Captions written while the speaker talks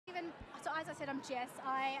as I said, I'm Jess.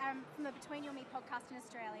 I am from the Between You and Me podcast in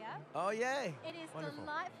Australia. Oh, yay. It is Wonderful.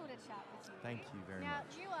 delightful to chat with you. Thank you very now,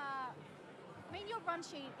 much. Your run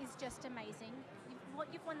sheet is just amazing.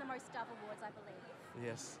 You've won the most Dove Awards, I believe.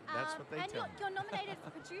 Yes, that's what they tell me. And you're nominated for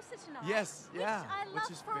producer tonight. Yes, yeah. Which I love,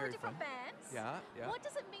 which is for all very different fun. bands. Yeah. What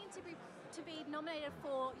does it mean to be nominated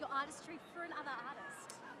for your artistry for another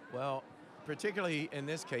artist? Well, particularly in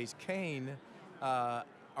this case, Kane are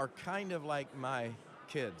kind of like my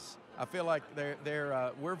kids. I feel like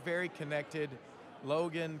we're very connected.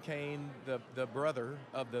 Logan, Kane, the brother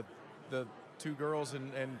of the two girls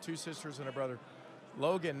and two sisters and a brother.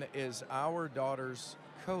 Logan is our daughter's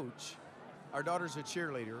coach. Our daughter's a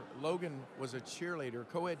cheerleader. Logan was a cheerleader,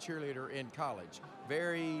 co-ed cheerleader in college.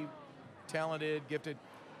 Very talented, gifted.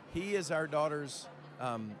 He is our daughter's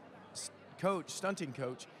coach, stunting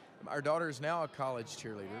coach. Our daughter is now a college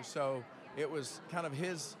cheerleader, so it was kind of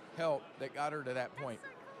his help that got her to that point.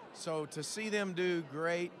 So to see them do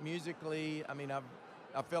great musically, I mean,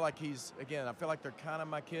 I feel like I feel like they're kind of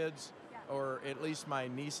my kids, or at least my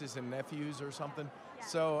nieces and nephews or something.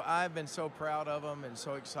 So I've been so proud of them and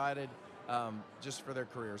so excited just for their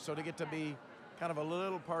career. So to get to be kind of a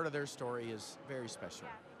little part of their story is very special.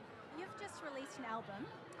 You've just released an album,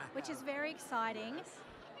 which is very exciting.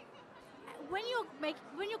 When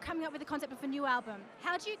you're coming up with the concept of a new album,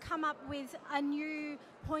 how do you come up with a new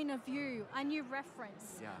point of view, a new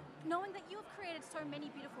reference, knowing that you have created so many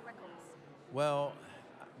beautiful records? Well,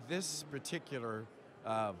 this particular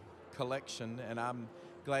collection, and I'm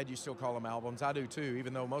glad you still call them albums. I do too,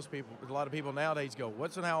 even though a lot of people nowadays go,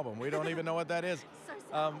 "What's an album?" We don't even know what that is.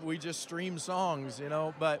 We just stream songs,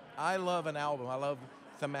 But I love an album. I love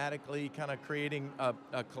thematically kind of creating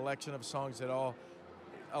a collection of songs that all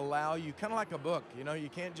allow you, kind of like a book. You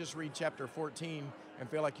can't just read chapter 14 and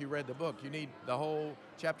feel like you read the book. You need the whole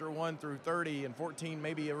chapter 1 through 30, and 14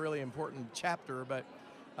 may be a really important chapter, but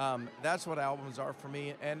that's what albums are for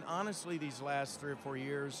me. And honestly, these last 3 or 4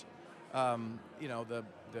 years, the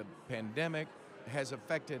pandemic has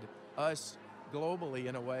affected us globally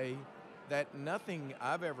in a way that nothing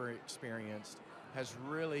I've ever experienced has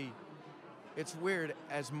really, it's weird,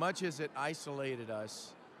 as much as it isolated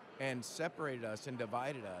us and separated us and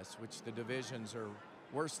divided us, which the divisions are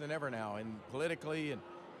worse than ever now, and politically and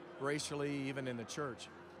racially, even in the church.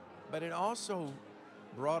 But it also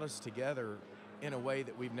brought us together in a way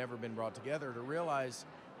that we've never been brought together, to realize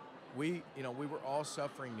we were all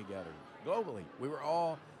suffering together globally. We were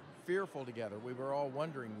all fearful together. We were all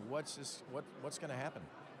wondering what's going to happen.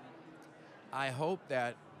 I hope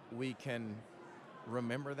that we can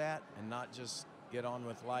remember that and not just get on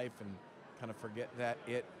with life and kind of forget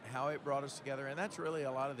how it brought us together. And that's really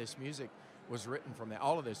a lot of this music was written from that.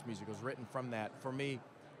 All of this music was written from that. For me,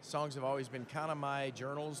 songs have always been kind of my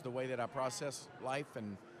journals, the way that I process life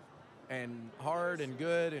and hard and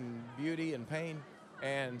good and beauty and pain.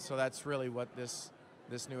 And so that's really what this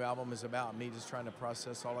new album is about, me just trying to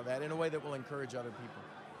process all of that in a way that will encourage other people.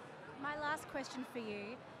 My last question for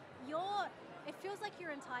you, it feels like your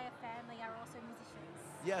entire family are also musicians.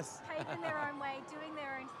 Yes. Paving their own way, doing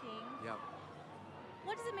their own thing. Yep.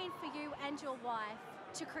 What does it mean for you and your wife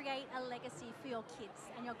to create a legacy for your kids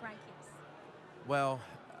and your grandkids? Well,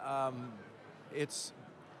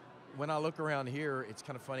 when I look around here, it's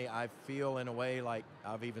kind of funny. I feel in a way like,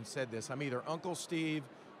 I've even said this, I'm either Uncle Steve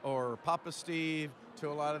or Papa Steve to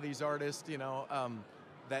a lot of these artists,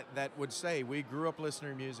 that would say, we grew up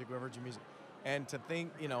listening to music, we heard your music. And to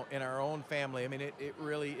think, in our own family, I mean, it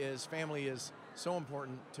really is, family is so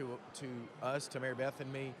important to us, to Mary Beth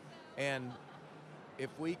and me. And if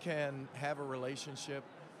we can have a relationship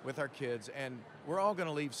with our kids, and we're all going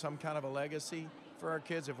to leave some kind of a legacy for our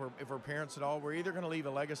kids, if we're parents at all, we're either going to leave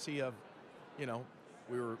a legacy of, we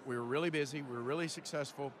were really busy, we were really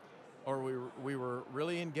successful, or we were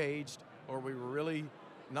really engaged, or we were really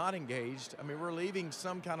not engaged. I mean, we're leaving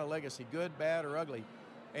some kind of legacy, good, bad, or ugly.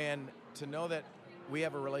 And to know that we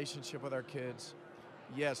have a relationship with our kids,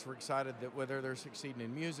 yes, we're excited that whether they're succeeding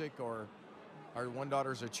in music or our one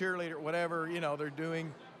daughter's a cheerleader, whatever, they're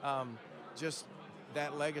doing, just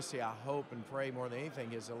that legacy, I hope and pray more than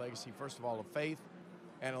anything, is a legacy, first of all, of faith,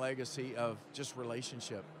 and a legacy of just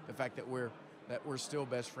relationship. The fact that we're still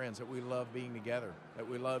best friends, that we love being together, that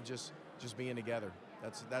we love just being together.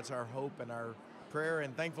 That's our hope and our prayer,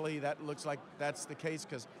 and thankfully that looks like that's the case,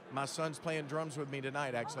 because my son's playing drums with me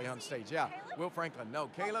tonight, actually, on stage. Yeah, Caleb? Will Franklin. No,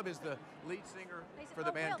 Caleb is the lead singer for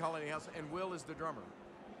the band Colony House, and Will is the drummer.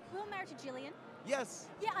 Will married to Jillian. Yes.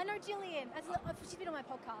 Yeah, I know Jillian. She's been on my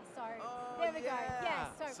podcast, so there we go. Yeah,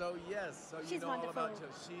 so she's you know wonderful. all about Jill.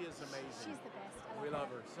 She is amazing. She's the best. We love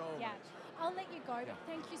her so much. I'll let you go, but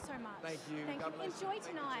thank you so much. Thank you. Thank God you. bless you. Enjoy Thank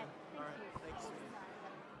you, tonight. Jill. All right. you. Thanks.